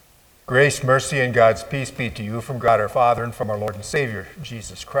Grace, mercy, and God's peace be to you from God our Father and from our Lord and Savior,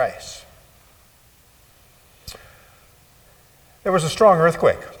 Jesus Christ. There was a strong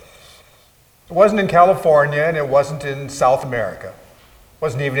earthquake. It wasn't in California and it wasn't in South America. It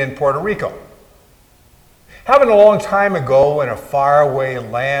wasn't even in Puerto Rico. Happened a long time ago in a faraway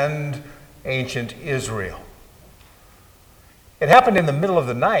land, ancient Israel. It happened in the middle of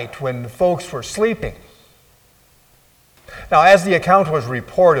the night when folks were sleeping. Now, as the account was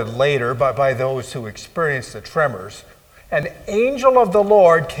reported later by those who experienced the tremors, an angel of the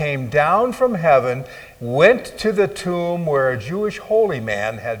Lord came down from heaven, went to the tomb where a Jewish holy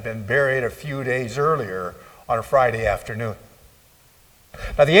man had been buried a few days earlier on a Friday afternoon.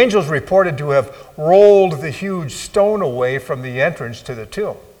 Now, the angel is reported to have rolled the huge stone away from the entrance to the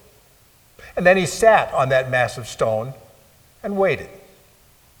tomb. And then he sat on that massive stone and waited.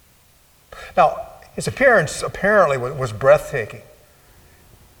 Now, his appearance apparently was breathtaking.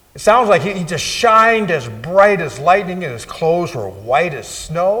 It sounds like he just shined as bright as lightning and his clothes were white as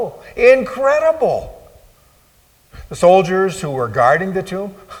snow. Incredible! The soldiers who were guarding the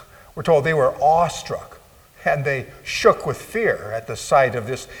tomb were told they were awestruck and they shook with fear at the sight of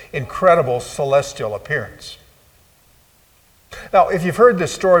this incredible celestial appearance. Now, if you've heard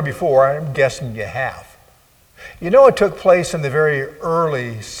this story before, I'm guessing you have. You know it took place in the very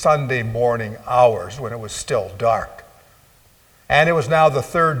early Sunday morning hours when it was still dark. And it was now the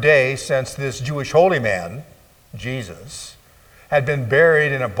third day since this Jewish holy man, Jesus, had been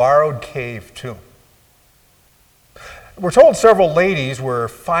buried in a borrowed cave tomb. We're told several ladies were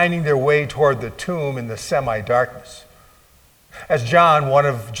finding their way toward the tomb in the semi-darkness. As John, one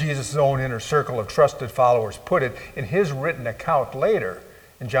of Jesus' own inner circle of trusted followers, put it in his written account later,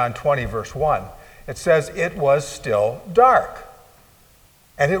 in John 20, verse 1, it says it was still dark.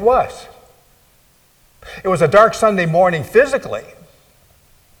 And it was. It was a dark Sunday morning physically.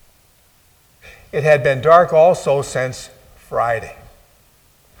 It had been dark also since Friday.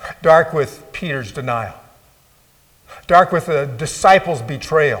 Dark with Peter's denial. Dark with the disciples'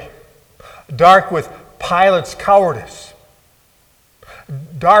 betrayal. Dark with Pilate's cowardice.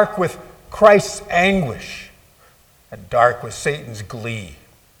 Dark with Christ's anguish. And dark with Satan's glee.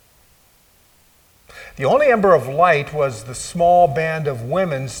 The only ember of light was the small band of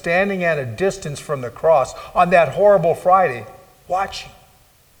women standing at a distance from the cross on that horrible Friday, watching.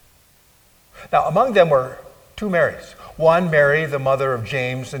 Now, among them were two Marys. One, Mary, the mother of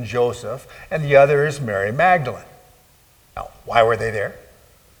James and Joseph, and the other is Mary Magdalene. Now, why were they there?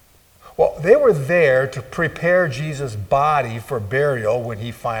 Well, they were there to prepare Jesus' body for burial when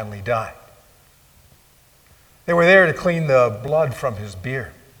he finally died. They were there to clean the blood from his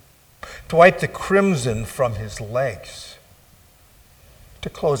beard, to wipe the crimson from his legs, to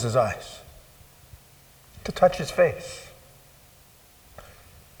close his eyes, to touch his face.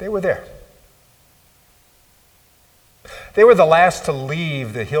 They were there. They were the last to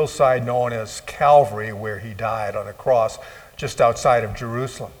leave the hillside known as Calvary, where he died on a cross just outside of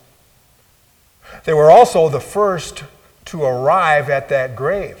Jerusalem. They were also the first to arrive at that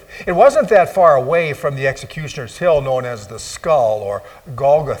grave. It wasn't that far away from the executioner's hill known as the Skull, or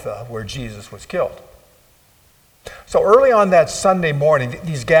Golgotha, where Jesus was killed. So early on that Sunday morning,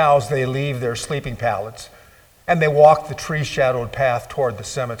 these gals, they leave their sleeping pallets and they walk the tree-shadowed path toward the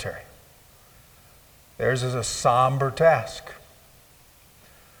cemetery. Theirs is a somber task.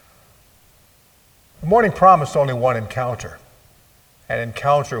 The morning promised only one encounter, an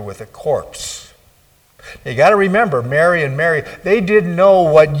encounter with a corpse. You got to remember, Mary and Mary, they didn't know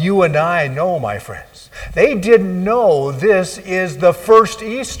what you and I know, my friends. They didn't know this is the first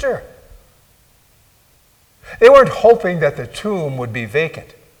Easter. They weren't hoping that the tomb would be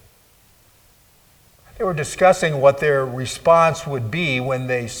vacant. They were discussing what their response would be when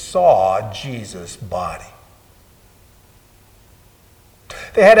they saw Jesus' body.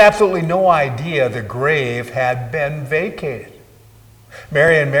 They had absolutely no idea the grave had been vacated.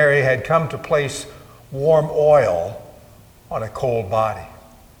 Mary and Mary had come to place warm oil on a cold body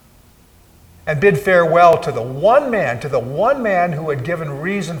and bid farewell to the one man who had given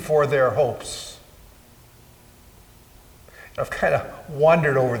reason for their hopes. I've kind of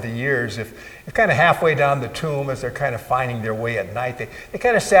wondered over the years if kind of halfway down the tomb, as they're kind of finding their way at night, they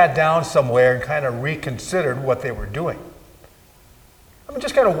kind of sat down somewhere and kind of reconsidered what they were doing. I mean,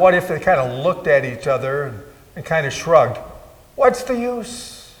 just kind of what if they kind of looked at each other and kind of shrugged. What's the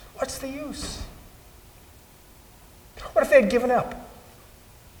use? What's the use? What if they had given up?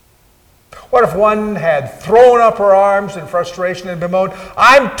 What if one had thrown up her arms in frustration and bemoaned,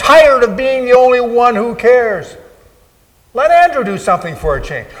 I'm tired of being the only one who cares. Let Andrew do something for a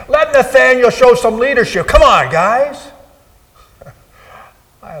change. Let Nathaniel show some leadership. Come on, guys.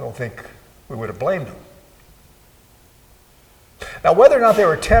 I don't think we would have blamed them. Now, whether or not they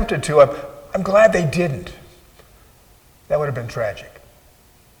were tempted to, I'm glad they didn't. That would have been tragic.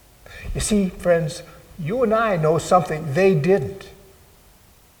 You see, friends, you and I know something they didn't.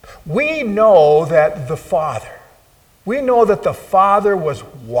 We know that the Father was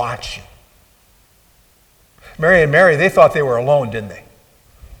watching. Mary and Mary, they thought they were alone, didn't they?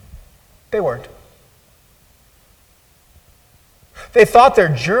 They weren't. They thought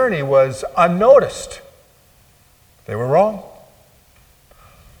their journey was unnoticed. They were wrong.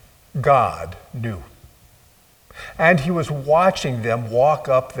 God knew. And he was watching them walk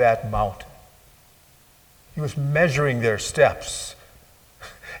up that mountain. He was measuring their steps.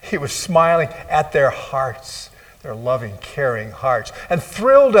 He was smiling at their hearts, their loving, caring hearts, and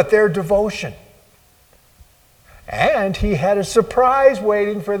thrilled at their devotion. And he had a surprise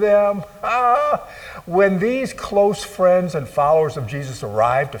waiting for them. When these close friends and followers of Jesus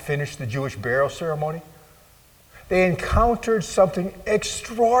arrived to finish the Jewish burial ceremony, they encountered something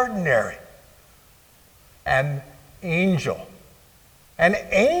extraordinary. An angel,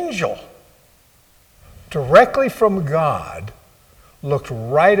 directly from God, looked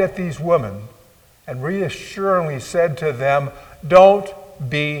right at these women and reassuringly said to them, "Don't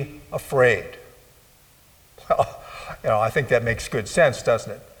be afraid." Well, I think that makes good sense,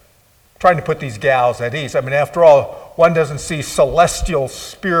 doesn't it? Trying to put these gals at ease. After all, one doesn't see celestial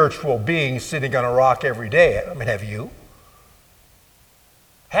spiritual beings sitting on a rock every day. Have you?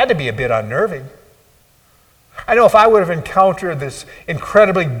 Had to be a bit unnerving. I know if I would have encountered this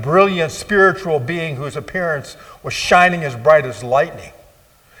incredibly brilliant spiritual being whose appearance was shining as bright as lightning,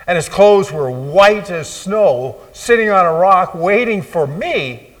 and his clothes were white as snow, sitting on a rock waiting for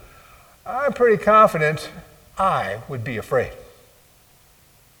me, I'm pretty confident I would be afraid.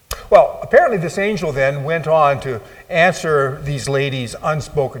 Well, apparently this angel then went on to answer these ladies'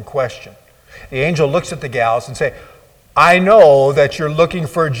 unspoken question. The angel looks at the gals and says, "I know that you're looking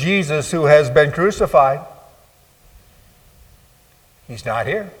for Jesus who has been crucified. He's not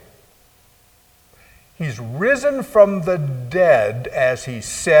here. He's risen from the dead as he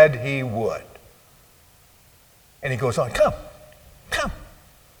said he would." And he goes on,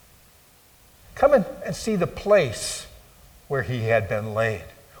 Come and see the place where he had been laid,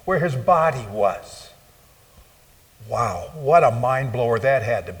 where his body was. Wow, what a mind blower that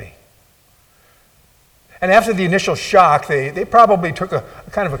had to be. And after the initial shock, they probably took a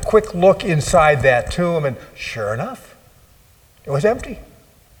kind of a quick look inside that tomb, and sure enough, it was empty.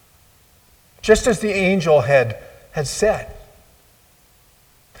 Just as the angel had said.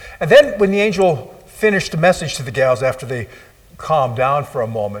 And then when the angel finished the message to the gals after they calmed down for a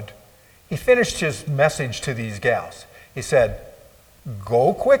moment, he finished his message to these gals. He said,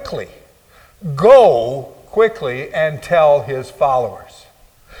 Go quickly and tell his followers.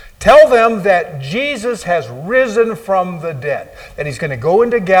 Tell them that Jesus has risen from the dead, that he's going to go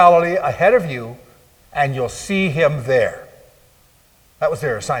into Galilee ahead of you, and you'll see him there." That was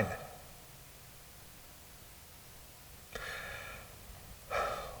their assignment.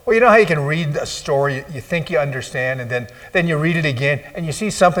 Well, you know how you can read a story, you think you understand, and then you read it again, and you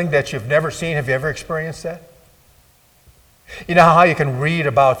see something that you've never seen. Have you ever experienced that? You know how you can read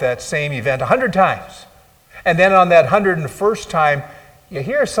about that same event 100 times, and then on that 101st time, you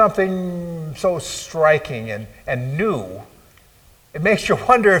hear something so striking and new, it makes you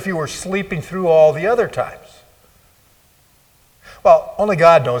wonder if you were sleeping through all the other times. Well, only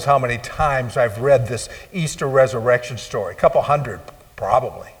God knows how many times I've read this Easter resurrection story, a couple hundred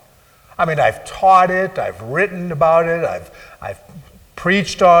probably. I've taught it, I've written about it, I've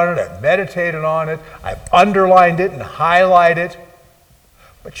preached on it, I've meditated on it, I've underlined it and highlighted it.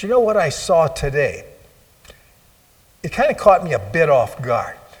 But you know what I saw today? It kind of caught me a bit off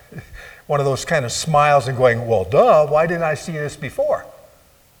guard. One of those kind of smiles and going, well, duh, why didn't I see this before?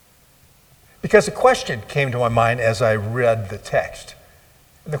 Because a question came to my mind as I read the text.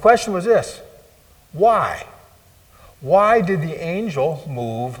 And the question was this: why? Why did the angel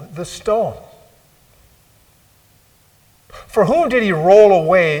move the stone? For whom did he roll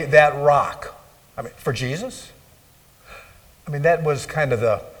away that rock? For Jesus? That was kind of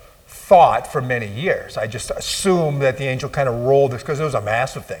the thought for many years. I just assumed that the angel kind of rolled this, because it was a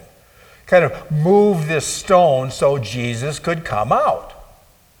massive thing, kind of moved this stone so Jesus could come out.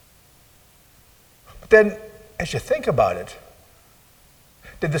 But then, as you think about it,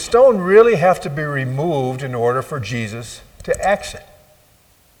 did the stone really have to be removed in order for Jesus to exit?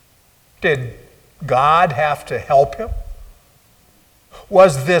 Did God have to help him?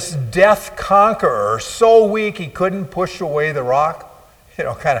 Was this death conqueror so weak he couldn't push away the rock?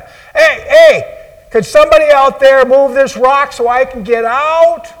 Kind of, hey, Could somebody out there move this rock so I can get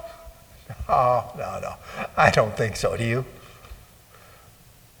out? Oh, no. I don't think so. Do you?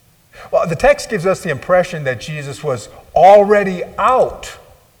 Well, the text gives us the impression that Jesus was already out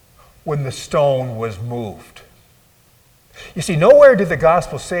when the stone was moved. You see, nowhere did the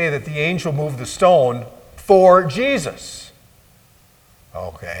gospel say that the angel moved the stone for Jesus.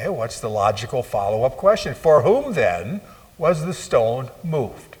 Okay, what's the logical follow-up question? For whom then was the stone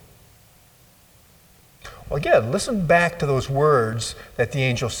moved? Well, again, listen back to those words that the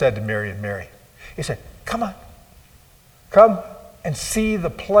angel said to Mary and Mary. He said, come on, come and see the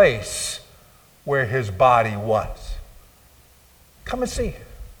place where his body was. Come and see.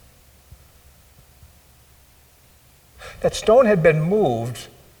 That stone had been moved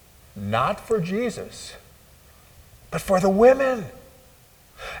not for Jesus, but for the women.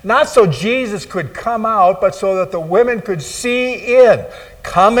 Not so Jesus could come out, but so that the women could see in.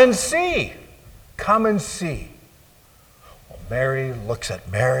 Come and see. Come and see. Well, Mary looks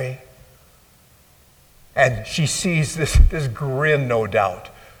at Mary, and she sees this grin, no doubt.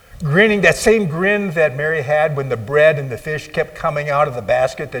 Grinning, that same grin that Mary had when the bread and the fish kept coming out of the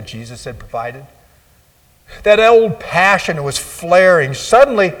basket that Jesus had provided. That old passion was flaring.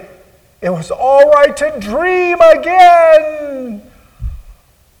 Suddenly, it was all right to dream again.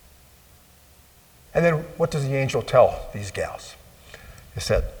 And then what does the angel tell these gals? He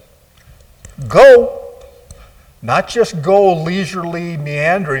said, go, not just go leisurely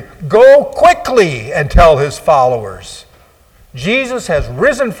meandering, go quickly and tell his followers. Jesus has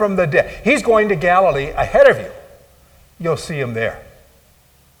risen from the dead. He's going to Galilee ahead of you. You'll see him there.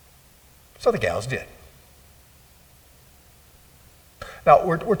 So the gals did. Now,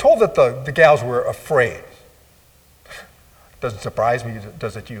 we're told that the gals were afraid. Doesn't surprise me,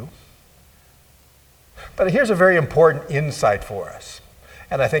 does it you? But here's a very important insight for us.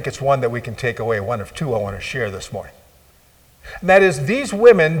 And I think it's one that we can take away, one of two I want to share this morning. And that is, these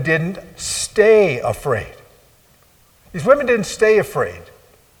women didn't stay afraid. These women didn't stay afraid.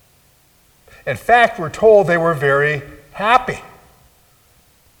 In fact, we're told they were very happy.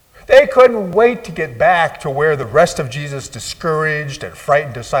 They couldn't wait to get back to where the rest of Jesus' discouraged and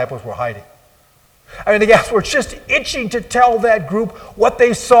frightened disciples were hiding. I mean, the guys were just itching to tell that group what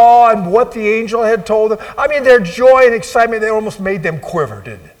they saw and what the angel had told them. I mean, their joy and excitement, they almost made them quiver,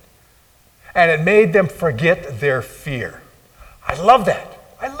 didn't it? And it made them forget their fear. I love that.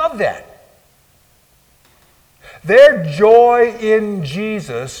 I love that. Their joy in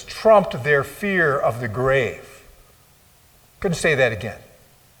Jesus trumped their fear of the grave. Couldn't say that again.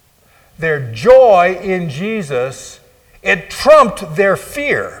 Their joy in Jesus, it trumped their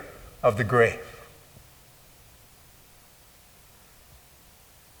fear of the grave.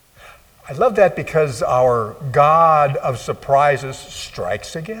 I love that because our God of surprises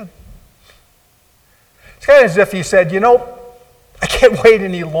strikes again. It's kind of as if he said, I can't wait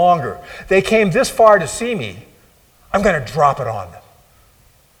any longer. They came this far to see me. I'm going to drop it on them.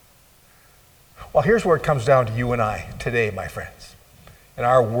 Well, here's where it comes down to you and I today, my friends. In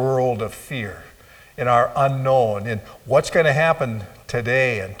our world of fear, in our unknown, in what's going to happen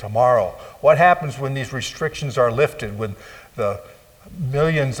today and tomorrow. What happens when these restrictions are lifted, when the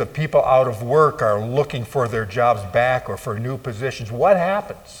millions of people out of work are looking for their jobs back or for new positions? What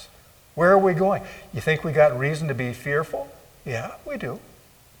happens? Where are we going? You think we got reason to be fearful? Yeah, we do.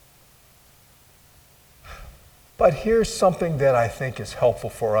 But here's something that I think is helpful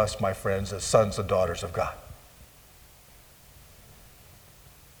for us, my friends, as sons and daughters of God.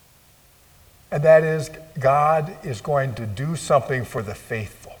 And that is, God is going to do something for the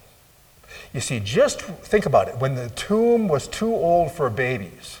faithful. You see, just think about it. When the tomb was too old for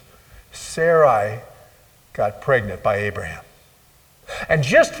babies, Sarai got pregnant by Abraham. And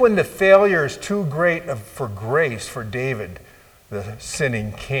just when the failure is too great for grace for David, the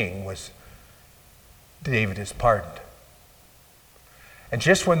sinning king, David is pardoned. And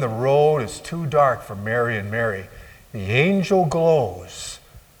just when the road is too dark for Mary and Mary, the angel glows,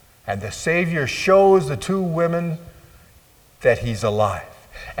 and the Savior shows the two women that he's alive.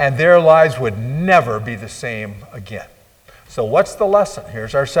 And their lives would never be the same again. So what's the lesson?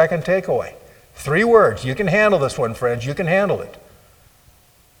 Here's our second takeaway. 3 words. You can handle this one, friends. You can handle it.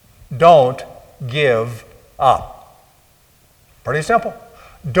 Don't give up. Pretty simple.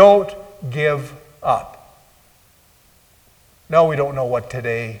 Don't give up. No, we don't know what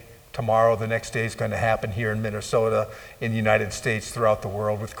today, tomorrow, the next day is going to happen here in Minnesota, in the United States, throughout the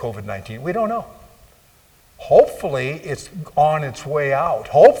world with COVID-19. We don't know. Hopefully, it's on its way out.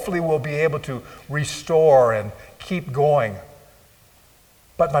 Hopefully, we'll be able to restore and keep going.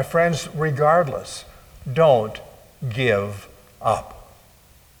 But my friends, regardless, don't give up.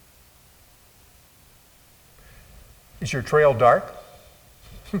 Is your trail dark?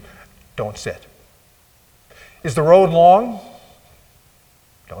 Don't sit. Is the road long?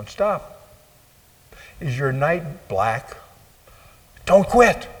 Don't stop. Is your night black? Don't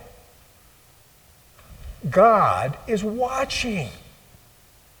quit. God is watching.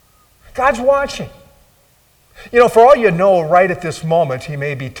 God's watching. You know, for all you know, right at this moment, he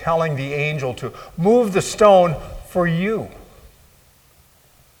may be telling the angel to move the stone for you.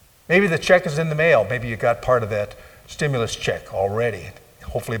 Maybe the check is in the mail. Maybe you got part of that stimulus check already.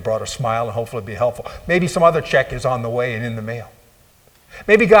 Hopefully it brought a smile and hopefully it'll be helpful. Maybe some other check is on the way and in the mail.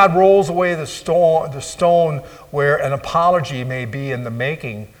 Maybe God rolls away the stone where an apology may be in the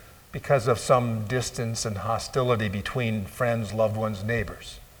making because of some distance and hostility between friends, loved ones,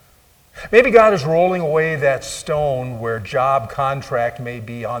 neighbors. Maybe God is rolling away that stone where job contract may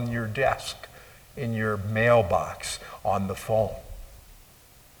be on your desk, in your mailbox, on the phone.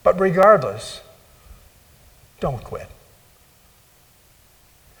 But regardless, don't quit.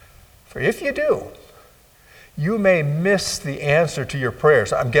 For if you do, you may miss the answer to your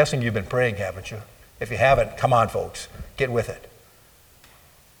prayers. I'm guessing you've been praying, haven't you? If you haven't, come on, folks, get with it.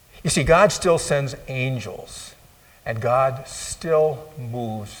 You see, God still sends angels, and God still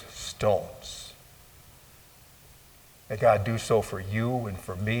moves stones. May God do so for you and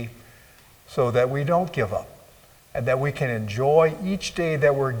for me, so that we don't give up, and that we can enjoy each day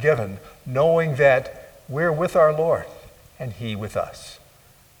that we're given, knowing that we're with our Lord, and He with us.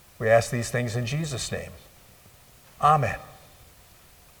 We ask these things in Jesus' name. Amen.